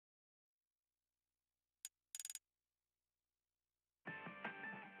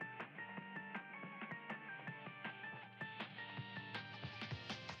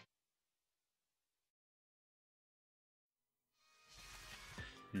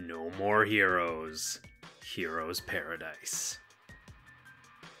No more heroes. Heroes Paradise.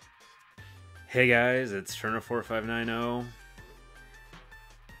 Hey guys, it's Turner4590,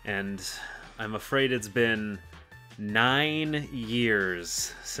 and I'm afraid it's been 9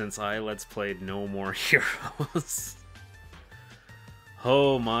 years since I Let's Played No More Heroes.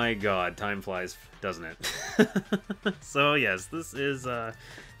 Oh my god, time flies, doesn't it? So yes, this is a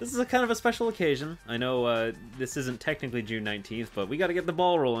kind of a special occasion. I know this isn't technically June 19th, but we gotta get the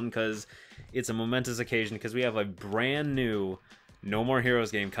ball rolling because it's a momentous occasion because we have a brand new No More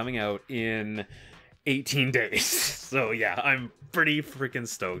Heroes game coming out in 18 days. So yeah, I'm pretty freaking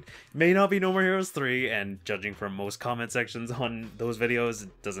stoked. May not be No More Heroes 3, and judging from most comment sections on those videos,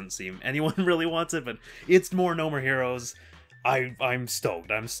 it doesn't seem anyone really wants it, but it's more No More Heroes. I'm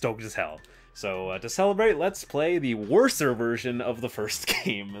stoked. I'm stoked as hell. So to celebrate, let's play the worser version of the first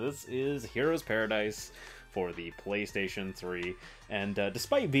game. This is Heroes Paradise for the PlayStation 3, and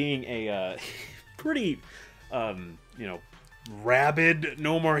despite being a pretty, rabid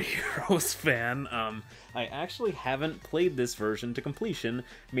No More Heroes fan, I actually haven't played this version to completion,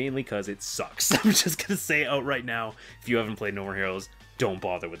 mainly because it sucks. I'm just gonna say it out right now, if you haven't played No More Heroes, don't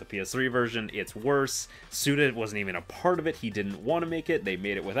bother with the PS3 version. It's worse. Suda wasn't even a part of it. He didn't want to make it. They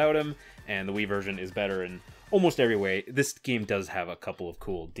made it without him, and the Wii version is better in almost every way. This game does have a couple of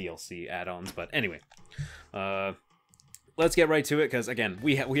cool DLC add-ons, but anyway. Let's get right to it, because again,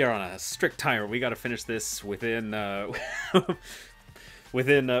 we are on a strict timer. We got to finish this within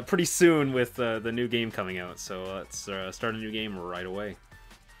pretty soon with the new game coming out. So let's start a new game right away.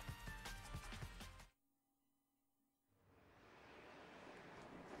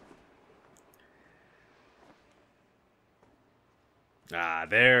 Ah,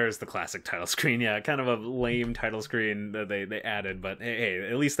 there's the classic title screen. Yeah, kind of a lame title screen that they added, but hey,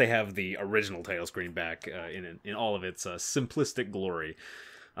 at least they have the original title screen back in all of its simplistic glory.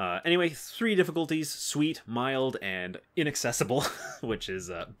 Anyway, 3 difficulties: sweet, mild, and inaccessible, which is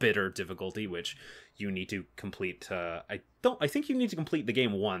bitter difficulty, which you need to complete. I think you need to complete the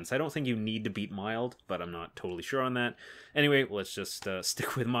game once. I don't think you need to beat mild, but I'm not totally sure on that. Anyway, let's just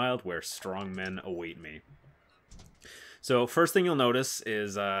stick with mild, where strong men await me. So first thing you'll notice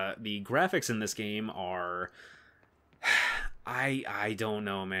is the graphics in this game are... I don't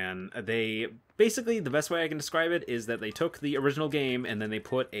know, man. They basically, the best way I can describe it is that they took the original game and then they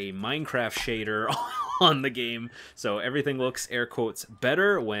put a Minecraft shader on the game, so everything looks, air quotes,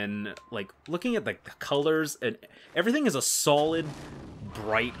 better when, like, looking at the colors, and everything is a solid,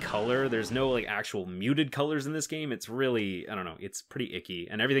 bright color. There's no, like, actual muted colors in this game. It's really, I don't know, it's pretty icky,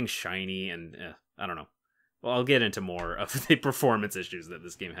 and everything's shiny, and I don't know. Well, I'll get into more of the performance issues that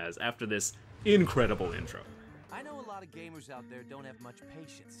this game has after this incredible intro. I know a lot of gamers out there don't have much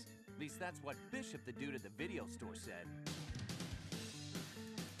patience. At least that's what Bishop, the dude at the video store, said.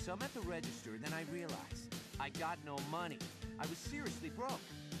 So I'm at the register, and then I realized I got no money. I was seriously broke.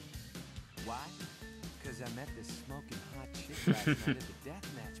 Why? Because I met this smoking hot chick last night at the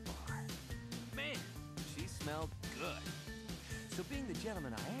deathmatch bar. Man, she smelled good. So being the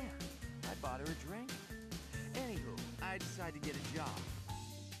gentleman I am, I bought her a drink. Anywho, I decided to get a job.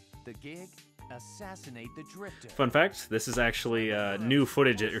 The gig? Assassinate the drifter. Fun fact, this is actually new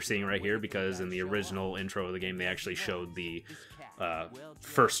footage that you're seeing right here, because in the original intro of the game they actually showed the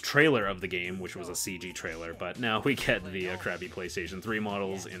first trailer of the game, which was a CG trailer, but now we get the crappy PlayStation 3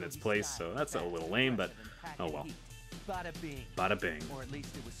 models in its place, so that's a little lame, but oh well. Bada bing. Bada bing. Or at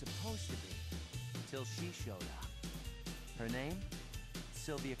least it was supposed to be, until she showed up. Her name?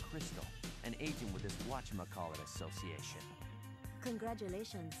 Sylvia Crystal, an agent with this whatchamacallit association.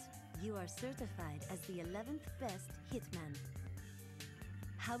 Congratulations. You are certified as the 11th best hitman.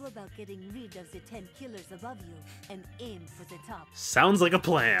 How about getting rid of the 10 killers above you and aim for the top? Sounds like a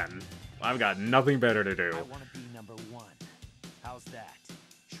plan. I've got nothing better to do. I want to be number 1. How's that?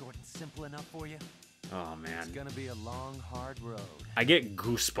 Short and simple enough for you? Oh man. It's gonna be a long, hard road. I get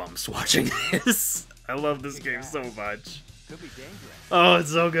goosebumps watching this. I love this game so much. Could be dangerous. Oh,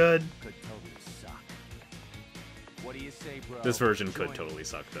 it's so good. Could totally suck. What do you say, bro? This version could totally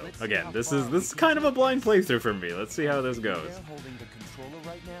suck, though. Again, this is kind of a blind playthrough for me. Let's see how this goes. Holding the controller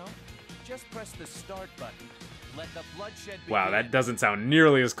right now? Just press the start button. Let the bloodshed begin. Wow, that doesn't sound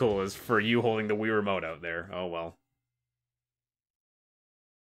nearly as cool as for you holding the Wii Remote out there. Oh well.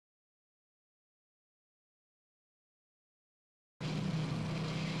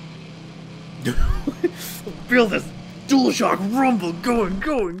 Feel this DualShock rumble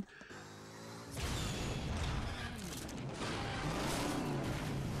going.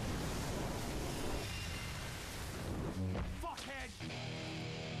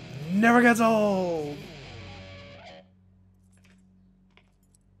 Never gets old.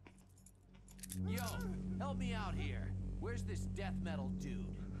 help me out here. Where's this death metal dude?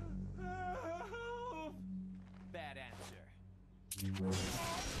 Bad answer.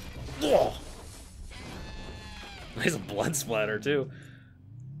 Whoa. There's a blood splatter too.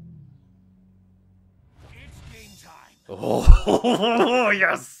 It's game time. Oh,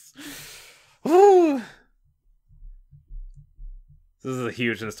 yes! Woo. This is a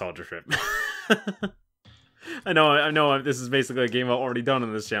huge nostalgia trip. I know this is basically a game I've already done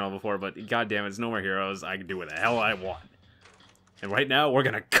on this channel before, but goddamn, it's No More Heroes. I can do what the hell I want. And right now, we're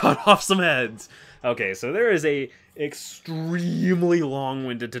gonna cut off some heads. Okay, so there is a extremely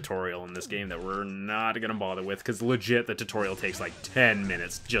long-winded tutorial in this game that we're not gonna bother with, because legit, the tutorial takes like 10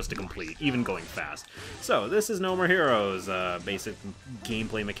 minutes just to complete, even going fast. So, this is No More Heroes. Basic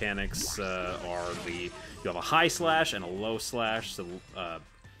gameplay mechanics are you have a high slash and a low slash, so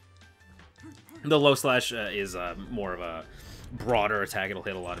the low slash is more of a broader attack. It'll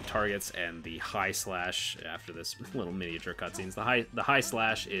hit a lot of targets, and the high slash, after this little miniature cutscenes, the high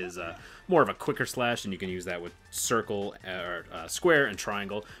slash is more of a quicker slash, and you can use that with circle, or square, and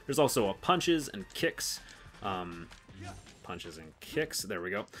triangle. There's also a punches and kicks. Punches and kicks. There we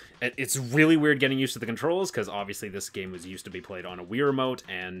go. It's really weird getting used to the controls, because obviously this game was used to be played on a Wii remote,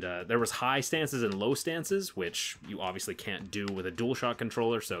 and there was high stances and low stances, which you obviously can't do with a DualShock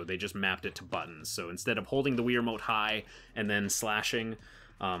controller, so they just mapped it to buttons. So instead of holding the Wii remote high and then slashing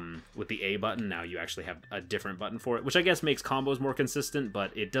with the A button, now you actually have a different button for it, which I guess makes combos more consistent,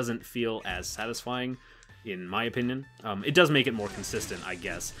 but it doesn't feel as satisfying, in my opinion. It does make it more consistent, I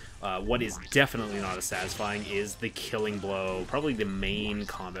guess. What is definitely not as satisfying is the killing blow, probably the main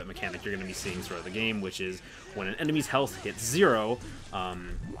combat mechanic you're going to be seeing throughout the game, which is when an enemy's health hits 0,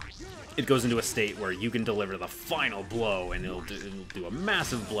 it goes into a state where you can deliver the final blow, and it'll do a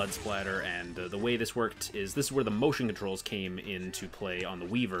massive blood splatter. And the way this worked is, this is where the motion controls came into play on the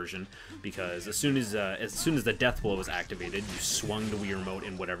Wii version, because as soon as the death blow was activated, you swung the Wii remote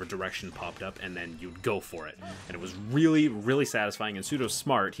in whatever direction popped up, and then you'd go for it. And it was really, really satisfying. And Pseudo's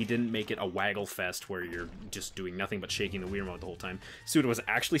smart. He didn't make it a waggle fest where you're just doing nothing but shaking the Wii remote the whole time. Pseudo was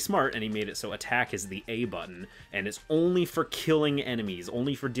actually smart, and he made it so attack is the A button, and it's only for killing enemies,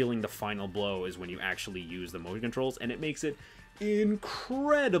 only for dealing the final blow is when you actually use the motion controls, and it makes it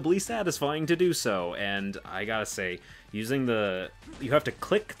incredibly satisfying to do so. And I gotta say, you have to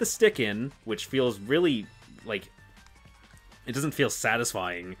click the stick in, which feels really like, it doesn't feel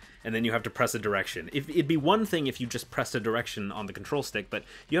satisfying, and then you have to press a direction. It'd be one thing if you just pressed a direction on the control stick, but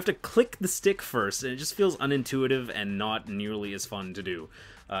you have to click the stick first, and it just feels unintuitive and not nearly as fun to do.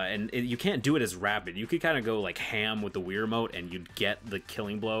 You can't do it as rapid. You could kind of go like ham with the Wii remote, and you'd get the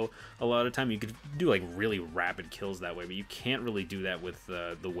killing blow a lot of the time. You could do like really rapid kills that way, but you can't really do that with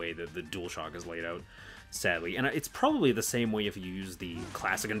the way that the DualShock is laid out, sadly. And it's probably the same way if you use the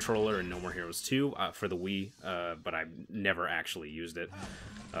classic controller in No More Heroes 2 for the Wii, but I've never actually used it.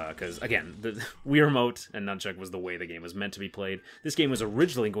 Because, again, the Wii remote and nunchuck was the way the game was meant to be played. This game was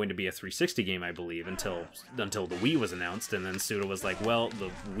originally going to be a 360 game, I believe, until the Wii was announced, and then Pseudo was like, well, the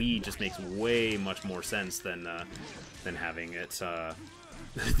Wii just makes way much more sense than having it...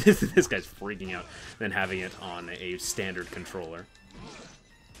 this guy's freaking out, than having it on a standard controller.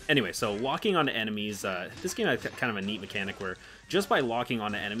 Anyway, so locking onto enemies, this game has kind of a neat mechanic where just by locking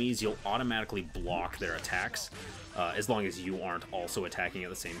onto enemies, you'll automatically block their attacks, as long as you aren't also attacking at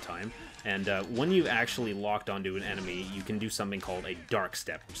the same time. And when you've actually locked onto an enemy, you can do something called a dark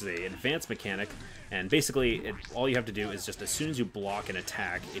step, which is an advanced mechanic. And basically, all you have to do is just as soon as you block an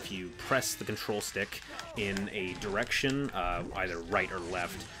attack, if you press the control stick in a direction, either right or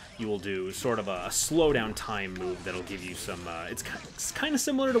left, you will do sort of a slowdown time move that'll give you some. It's kind of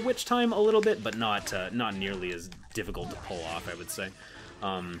similar to Witch Time a little bit, but not nearly as difficult to pull off, I would say.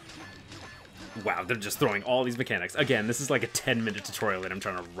 Wow, they're just throwing all these mechanics. Again, this is like a 10-minute tutorial that I'm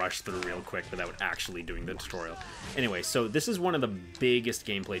trying to rush through real quick without actually doing the tutorial. Anyway, so this is one of the biggest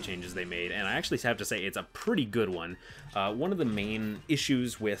gameplay changes they made, and I actually have to say it's a pretty good one. One of the main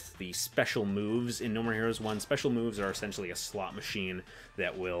issues with the special moves in No More Heroes 1, special moves are essentially a slot machine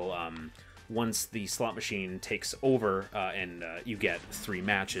that will... once the slot machine takes over and you get 3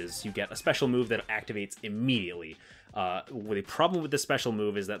 matches, you get a special move that activates immediately. The problem with the special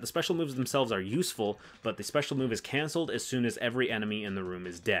move is that the special moves themselves are useful, but the special move is cancelled as soon as every enemy in the room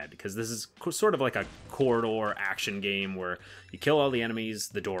is dead, because this is sort of like a corridor action game where you kill all the enemies,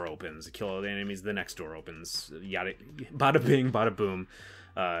 the door opens. You kill all the enemies, the next door opens. Yada, bada bing, bada boom.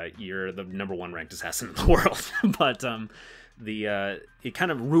 You're the #1 ranked assassin in the world. But it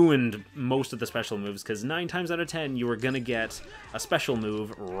kind of ruined most of the special moves, because 9 times out of 10 you were gonna get a special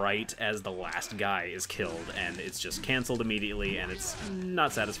move right as the last guy is killed, and it's just cancelled immediately, and it's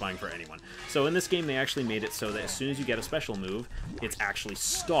not satisfying for anyone. So in this game they actually made it so that as soon as you get a special move, it's actually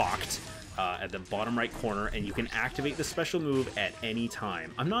stalked at the bottom right corner, and you can activate the special move at any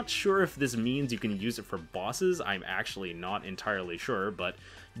time. I'm not sure if this means you can use it for bosses. I'm actually not entirely sure, but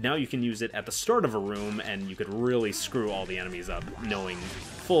now you can use it at the start of a room, and you could really screw all the enemies up, knowing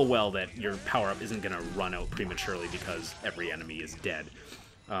full well that your power-up isn't going to run out prematurely because every enemy is dead.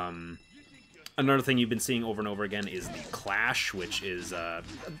 Another thing you've been seeing over and over again is the clash, which is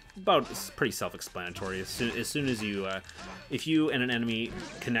pretty self-explanatory. As soon as you, if you and an enemy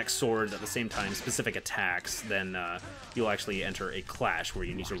connect swords at the same time, specific attacks, then you'll actually enter a clash where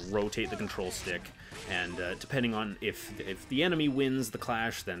you need to rotate the control stick, and depending on if the enemy wins the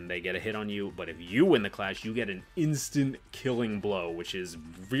clash, then they get a hit on you, but if you win the clash, you get an instant killing blow, which is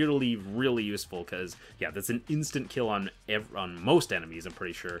really, really useful, because, yeah, that's an instant kill on most enemies, I'm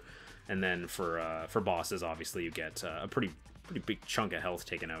pretty sure. And then for bosses, obviously, you get a pretty big chunk of health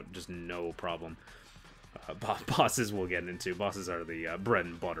taken out, just no problem. Bosses we'll get into. Bosses are the bread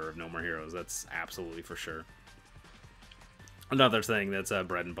and butter of No More Heroes, that's absolutely for sure. Another thing that's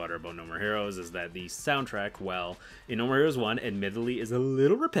bread and butter about No More Heroes is that the soundtrack, well, in No More Heroes 1, admittedly, is a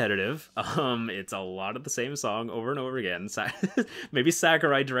little repetitive. It's a lot of the same song over and over again. Maybe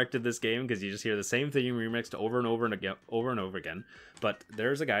Sakurai directed this game, because you just hear the same thing remixed over and over again. But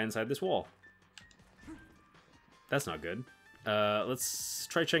there's a guy inside this wall. That's not good. Let's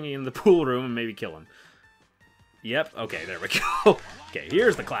try checking in the pool room and maybe kill him. Yep, okay, there we go. Okay,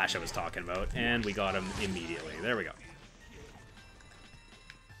 here's the clash I was talking about, and we got him immediately. There we go.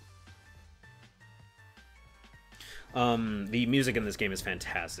 The music in this game is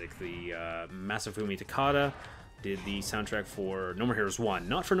fantastic. The Masafumi Takada did the soundtrack for No More Heroes 1.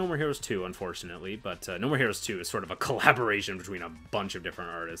 Not for No More Heroes 2, unfortunately, but No More Heroes 2 is sort of a collaboration between a bunch of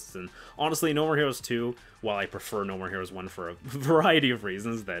different artists. And honestly, No More Heroes 2, while I prefer No More Heroes 1 for a variety of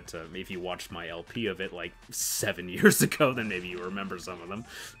reasons that if you watched my LP of it like 7 years ago, then maybe you remember some of them.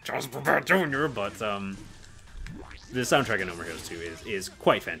 Charles Babette Jr., but the soundtrack of No More Heroes 2 is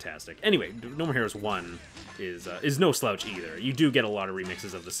quite fantastic. Anyway, No More Heroes 1 is no slouch either. You do get a lot of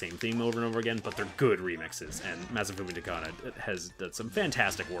remixes of the same theme over and over again, but they're good remixes, and Masafumi Takada has done some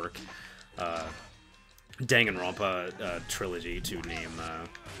fantastic work. Danganronpa trilogy to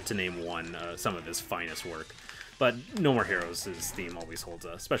name one, some of his finest work. But No More Heroes' theme always holds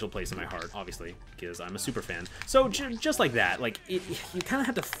a special place in my heart, obviously, because I'm a super fan. So just like that, like you kind of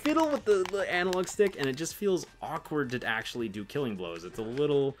have to fiddle with the analog stick, and it just feels awkward to actually do killing blows. It's a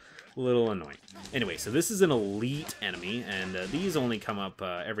little annoying. Anyway, so this is an elite enemy, and these only come up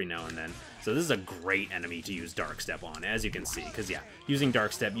every now and then. So this is a great enemy to use Dark Step on, as you can see, because yeah, using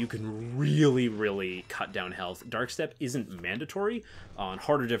Dark Step, you can really cut down health. Dark Step isn't mandatory. On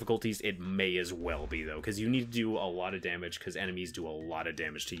harder difficulties, it may as well be, though, because you need to do a lot of damage, because enemies do a lot of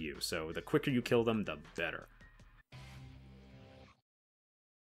damage to you. So the quicker you kill them, the better.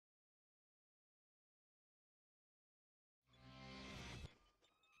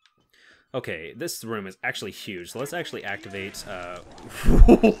 Okay, this room is actually huge, so let's actually activate,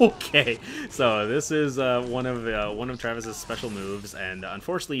 okay, so this is one of Travis's special moves, and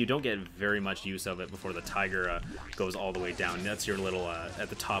unfortunately you don't get very much use of it before the tiger goes all the way down. That's your little, at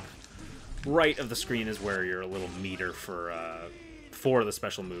the top right of the screen is where your little meter for the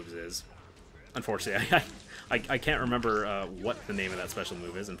special moves is. Unfortunately, I can't remember what the name of that special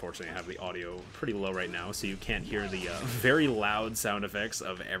move is. Unfortunately, I have the audio pretty low right now, so you can't hear the very loud sound effects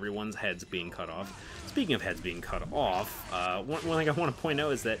of everyone's heads being cut off. Speaking of heads being cut off, one thing I want to point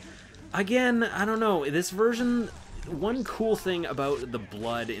out is that, again, I don't know, this version, one cool thing about the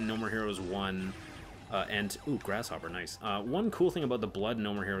blood in No More Heroes 1, ooh, Grasshopper, nice. One cool thing about the blood in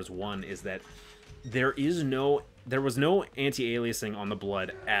No More Heroes 1 is that there was no anti-aliasing on the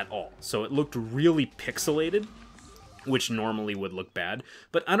blood at all, so it looked really pixelated, which normally would look bad.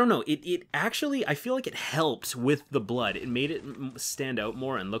 But I don't know, it actually, I feel like it helped with the blood. It made it stand out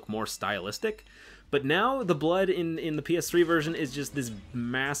more and look more stylistic. But now the blood in the PS3 version is just this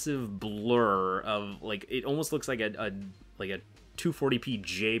massive blur of, like, it almost looks like a 240p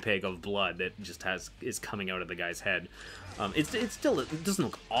JPEG of blood that just is coming out of the guy's head. It doesn't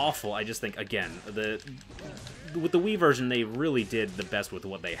look awful. I just think, again, with the Wii version, they really did the best with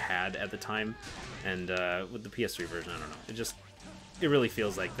what they had at the time, and with the PS3 version, I don't know. It really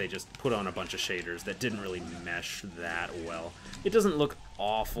feels like they just put on a bunch of shaders that didn't really mesh that well. It doesn't look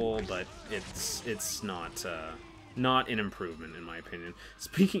awful, but it's not an improvement in my opinion.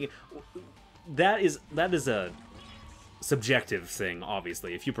 Speaking, that is a subjective thing,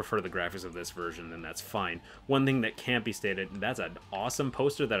 obviously. If you prefer the graphics of this version, then that's fine. One thing that can't be stated, that's an awesome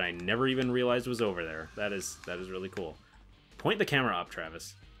poster that I never even realized was over there. That is really cool. Point the camera up,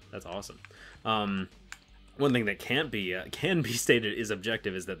 Travis. That's awesome. One thing that can be stated is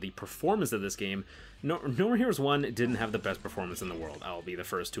objective is that the performance of this game, No More Heroes 1 didn't have the best performance in the world. I'll be the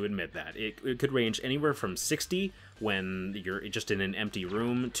first to admit that. It could range anywhere from 60 when you're just in an empty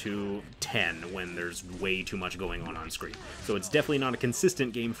room to 10 when there's way too much going on screen. So it's definitely not a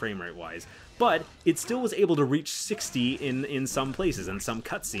consistent game frame rate wise, but it still was able to reach 60 in some places and some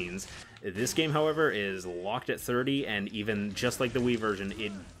cutscenes. This game, however, is locked at 30, and even just like the Wii version,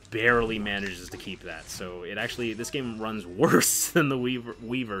 it barely manages to keep that. So this game runs worse than the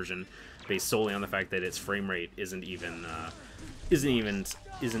Wii version, based solely on the fact that its frame rate it's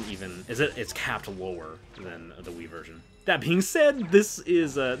capped lower than the Wii version. That being said, this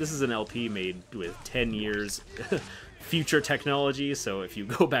is an LP made with 10 years future technology, so if you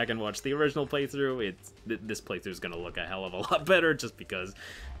go back and watch the original playthrough, this playthrough is going to look a hell of a lot better, just because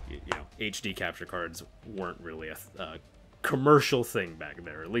HD capture cards weren't really a commercial thing back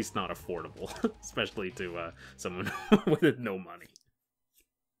there, at least not affordable, especially to someone with no money.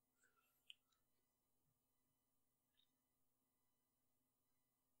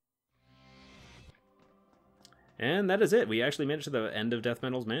 And that is it. We actually made it to the end of Death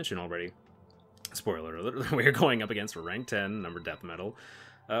Metal's mansion already. Spoiler alert, we're going up against rank 10, number Death Metal,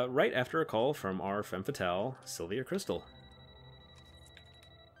 right after a call from our femme fatale, Sylvia Crystal.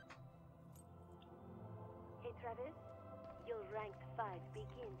 Hey Travis, your ranked 5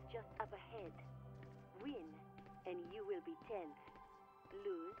 begins just up ahead. Win, and you will be 10th.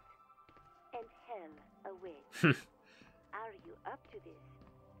 Lose, and hell awaits. Are you up to this?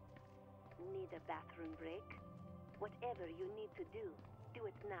 Need a bathroom break? Whatever you need to do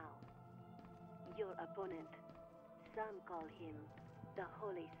it now. Your opponent, some call him the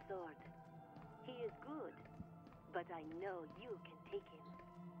Holy Sword. He is good, but I know you can take him.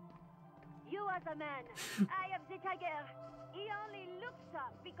 You are the man. I am the tiger. He only looks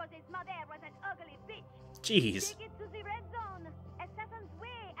up because his mother was an ugly bitch. Jeez. Take it to the red zone. Assassin's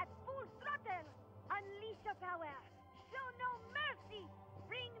Way at full throttle. Unleash your power. Show no mercy.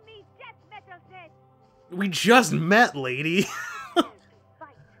 Bring me Death Metal's head. We just met, lady.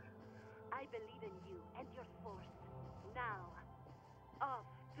 Fight. I believe in you and your force. Now, off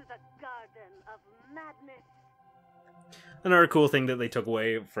to the Garden of Madness. Another cool thing that they took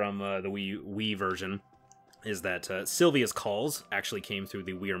away from the Wii version is that Sylvia's calls actually came through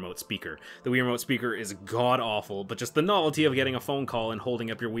the Wii Remote speaker. The Wii Remote speaker is god-awful, but just the novelty of getting a phone call and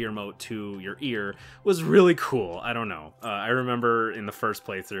holding up your Wii Remote to your ear was really cool. I don't know. I remember in the first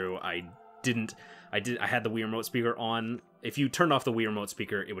playthrough, I had the Wii Remote speaker on. If you turned off the Wii Remote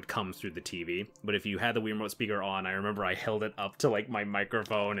speaker, it would come through the TV. But if you had the Wii Remote speaker on, I remember I held it up to like my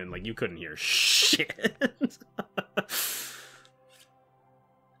microphone and like you couldn't hear shit.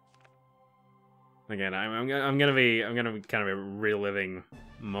 Again, I'm gonna be kind of reliving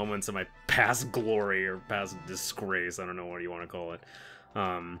moments of my past glory or past disgrace. I don't know what you want to call it.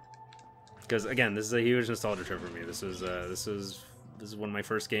 Because again, this is a huge nostalgia trip for me. This is one of my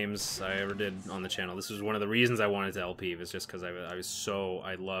first games I ever did on the channel. This was one of the reasons I wanted to LP. It was just because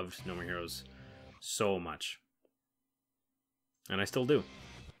I loved No More Heroes so much, and I still do.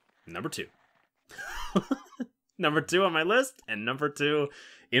 Number 2. Number 2 on my list, and number 2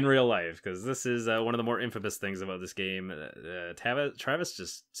 in real life, because this is one of the more infamous things about this game. Travis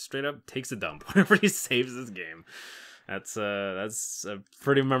just straight up takes a dump whenever he saves this game. That's a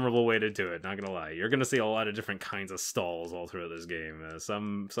pretty memorable way to do it, not gonna lie. You're gonna see a lot of different kinds of stalls all throughout this game,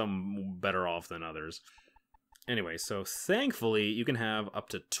 some better off than others. Anyway, so thankfully you can have up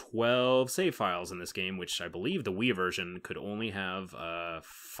to 12 save files in this game, which I believe the Wii version could only have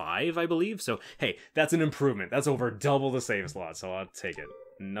 5, I believe. So hey, that's an improvement. That's over double the save slot, so I'll take it.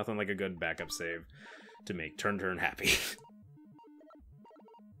 Nothing like a good backup save to make Turn happy.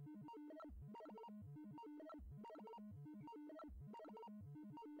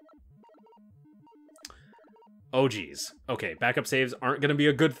 Oh geez. Okay, backup saves aren't going to be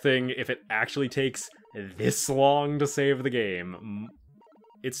a good thing if it actually takes this long to save the game.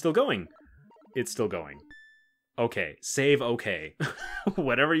 It's still going. It's still going. Okay, save okay.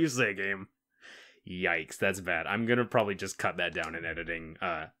 Whatever you say, game. Yikes, that's bad. I'm going to probably just cut that down in editing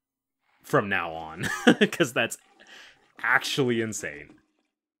from now on, because that's actually insane.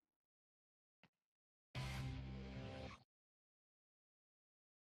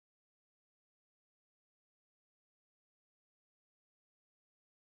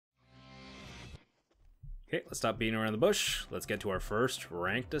 Okay, let's stop beating around the bush. Let's get to our first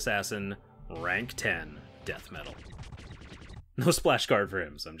ranked assassin, rank 10, Death Metal. No splash card for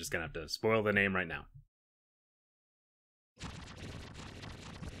him, so I'm just gonna have to spoil the name right now.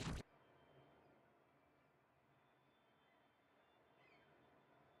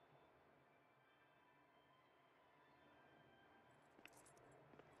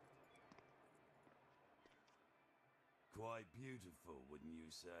 Quite beautiful, wouldn't you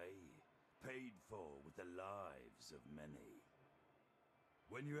say? Paid for with the lives of many.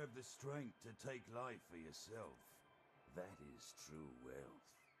 When you have the strength to take life for yourself, that is true wealth.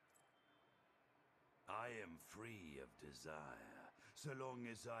 I am free of desire. So long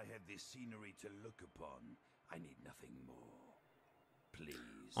as I have this scenery to look upon, I need nothing more. Please.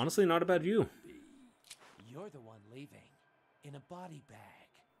 Honestly, not a bad view. You're the one leaving. In a body bag.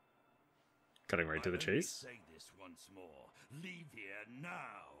 Cutting right to the chase. Say this once more. Leave here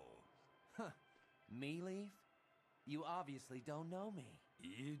now. Huh. Me leave? You obviously don't know me.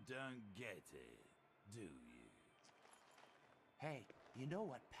 You don't get it, do you? Hey, you know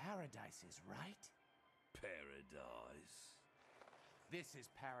what paradise is, right? Paradise. This is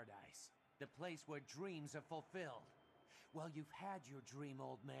paradise. The place where dreams are fulfilled. Well, you've had your dream,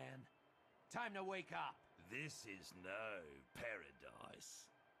 old man. Time to wake up. This is no paradise.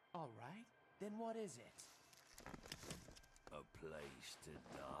 All right. Then what is it? A place to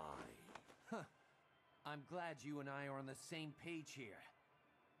die. Huh. I'm glad you and I are on the same page here.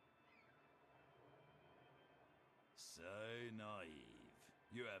 So naive.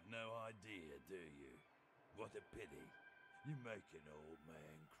 You have no idea, do you? What a pity. You make an old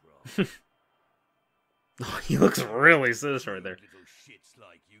man cry. Oh, he looks really sinister right there. Little shits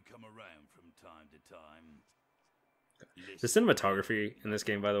like you come around from time to time. The cinematography in this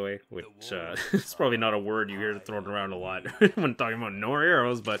game, by the way, which it's probably not a word you hear thrown around a lot when talking about No More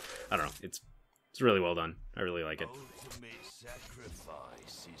Heroes, but I don't know, it's really well done. I really like it. Ultimate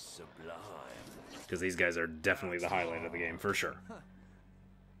sacrifice is sublime. Because these guys are definitely the highlight of the game, for sure.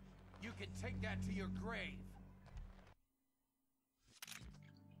 You can take that to your grave.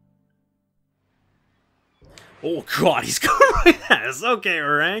 Oh god, he's going right at us. Okay,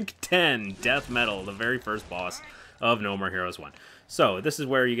 rank 10, Death Metal, the very first boss of No More Heroes 1. So, this is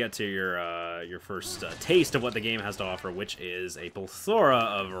where you get to your first taste of what the game has to offer, which is a plethora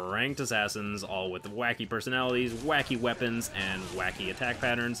of ranked assassins, all with wacky personalities, wacky weapons, and wacky attack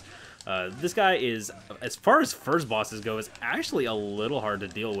patterns. This guy is, as far as first bosses go, is actually a little hard to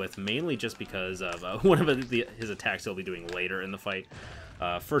deal with, mainly just because of one of his attacks he'll be doing later in the fight.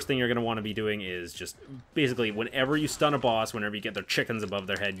 First thing you're going to want to be doing is just, basically, whenever you stun a boss, whenever you get their chickens above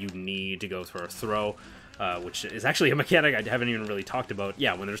their head, you need to go for a throw, which is actually a mechanic I haven't even really talked about.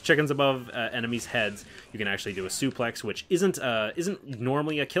 Yeah, when there's chickens above enemies' heads, you can actually do a suplex, which isn't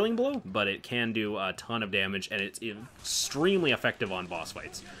normally a killing blow, but it can do a ton of damage, and it's extremely effective on boss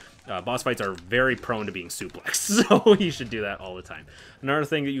fights. Boss fights are very prone to being suplexed, so you should do that all the time. Another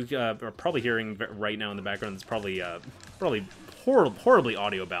thing that you are probably hearing right now in the background is probably horribly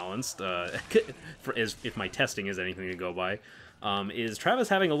audio balanced, if my testing is anything to go by, is Travis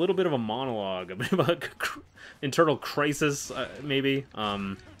having a little bit of a monologue, a bit of an internal crisis, maybe.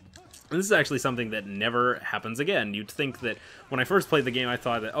 This is actually something that never happens again. You'd think that when I first played the game, I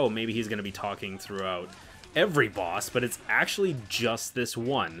thought that, oh, maybe he's going to be talking throughout every boss, but it's actually just this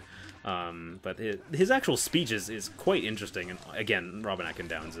one. But his actual speech is quite interesting, and again, Robin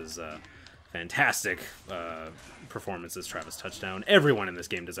Atkin-Downs' fantastic performance as Travis Touchdown. Everyone in this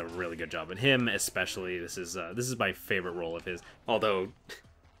game does a really good job, and him especially. This is my favorite role of his. Although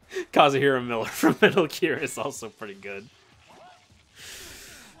Kazuhiro Miller from Metal Gear is also pretty good.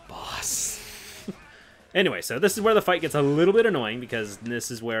 Boss. Anyway, so this is where the fight gets a little bit annoying, because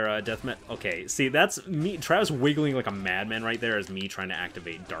this is where okay, see, that's me, Travis wiggling like a madman right there is me trying to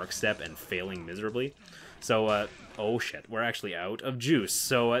activate Dark Step and failing miserably. So, oh shit, we're actually out of juice.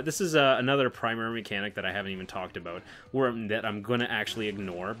 So this is another primary mechanic that I haven't even talked about, that I'm going to actually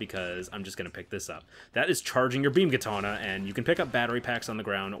ignore, because I'm just going to pick this up. That is charging your beam katana, and you can pick up battery packs on the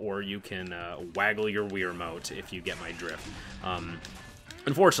ground, or you can waggle your Wiimote, if you get my drift.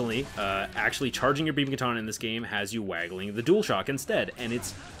 Unfortunately, actually charging your beam katana in this game has you waggling the DualShock instead, and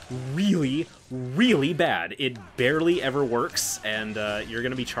it's really, really bad. It barely ever works, and you're going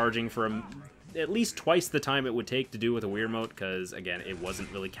to be charging for at least twice the time it would take to do with a Wiimote, because, again, it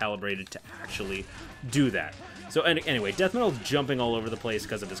wasn't really calibrated to actually do that. So anyway, Death Metal's jumping all over the place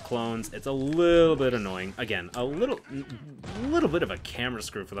because of his clones. It's a little bit annoying. Again, a little bit of a camera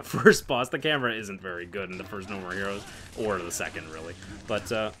screw for the first boss. The camera isn't very good in the first No More Heroes, or the second, really. But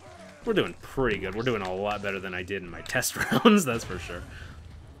we're doing pretty good. We're doing a lot better than I did in my test rounds, that's for sure.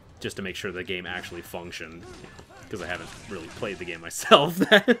 Just to make sure the game actually functioned, because I haven't really played the game myself.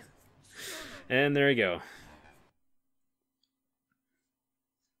 And there you go.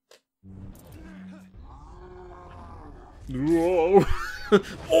 Whoa.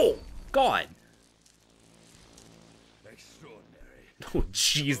 Oh, God. Extraordinary. Oh,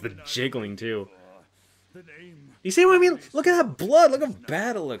 jeez, the jiggling, too. The name. You see what I mean? Look at that blood. Look how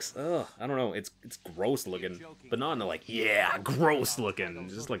bad it looks. Ugh, I don't know. It's gross looking. But not in the, like, yeah, gross looking.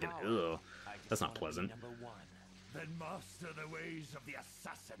 Just looking, ugh. That's not pleasant. Number 1. Then master the ways of the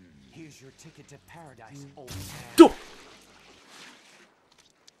assassin. Here's your ticket to paradise, old Oh! man.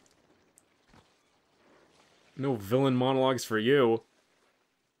 No villain monologues for you.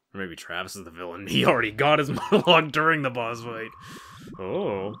 Or maybe Travis is the villain. He already got his monologue during the boss fight.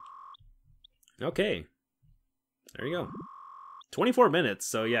 Oh. Okay. There you go. 24 minutes,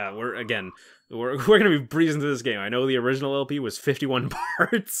 so yeah, we're gonna be breezing through this game. I know the original LP was 51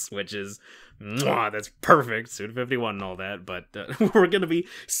 parts, which is, mwah, that's perfect, Suit 51 and all that, but we're gonna be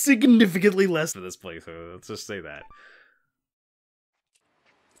significantly less for this playthrough, let's just say that.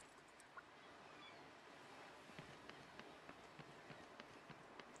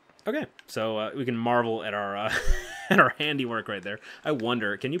 Okay, so we can marvel at our at our handiwork right there. I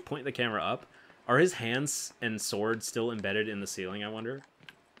wonder, can you point the camera up? Are his hands and sword still embedded in the ceiling, I wonder?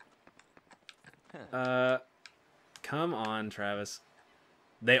 Come on, Travis.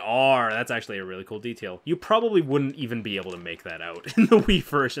 They are. That's actually a really cool detail. You probably wouldn't even be able to make that out in the Wii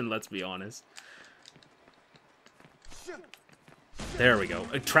version, let's be honest. There we go.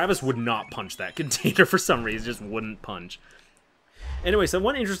 Travis would not punch that container for some reason, just wouldn't punch. Anyway, so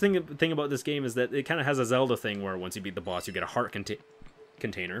one interesting thing about this game is that it kind of has a Zelda thing where once you beat the boss, you get a heart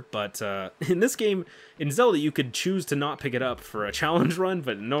container. But in this game, in Zelda, you could choose to not pick it up for a challenge run,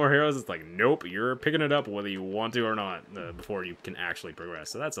 but in No More Heroes, it's like, nope, you're picking it up whether you want to or not before you can actually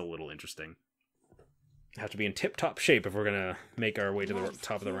progress. So that's a little interesting. Have to be in tip-top shape if we're going to make our way to the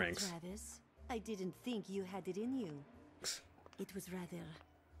top of the ranks. Travis. I didn't think you had it in you. It was rather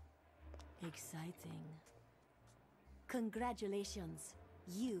exciting. Congratulations.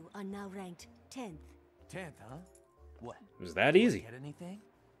 You are now ranked 10th. 10th, huh? What? It was that easy. Get anything?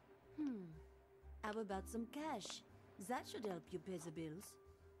 How about some cash? That should help you pay the bills.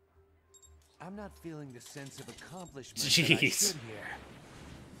 I'm not feeling the sense of accomplishment Jeez. that I should here.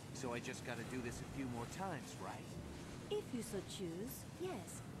 So I just gotta do this a few more times, right? If you so choose,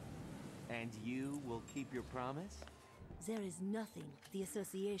 yes. And you will keep your promise? There is nothing the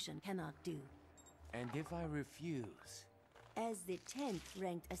association cannot do. And if I refuse? As the 10th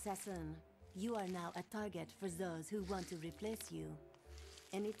ranked assassin, you are now a target for those who want to replace you.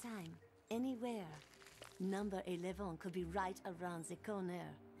 Anytime, anywhere. Number 11 could be right around the corner.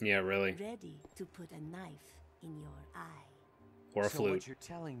 Yeah, really. Ready to put a knife in your eye. Or a So flute. what you're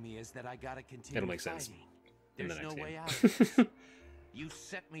telling me is that I gotta continue It'll make sense fighting. in the There's next no game. way out of this. You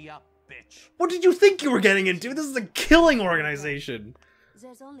set me up, bitch. What did you think you were getting into? This is a killing organization.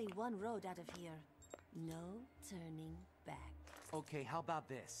 There's only one road out of here. No turning back. Okay, how about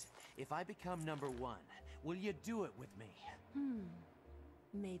this? If I become number 1, will you do it with me?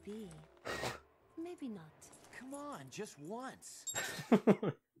 Maybe. Maybe not. Come on, just once.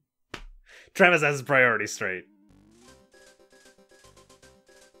 Travis has his priorities straight.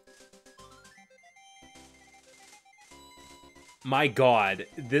 My god,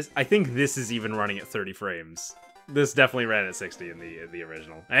 I think this is even running at 30 frames. This definitely ran at 60 in the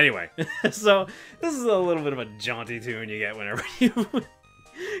original. Anyway, so this is a little bit of a jaunty tune you get whenever you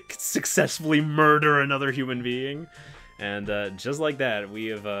successfully murder another human being. And just like that, we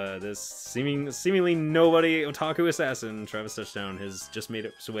have this seemingly nobody otaku assassin, Travis Touchdown, has just made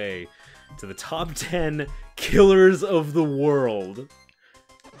its way to the top 10 killers of the world.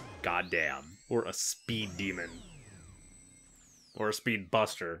 Goddamn. Or a speed demon. Or a speed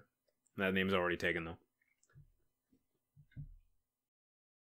buster. That name's already taken, though.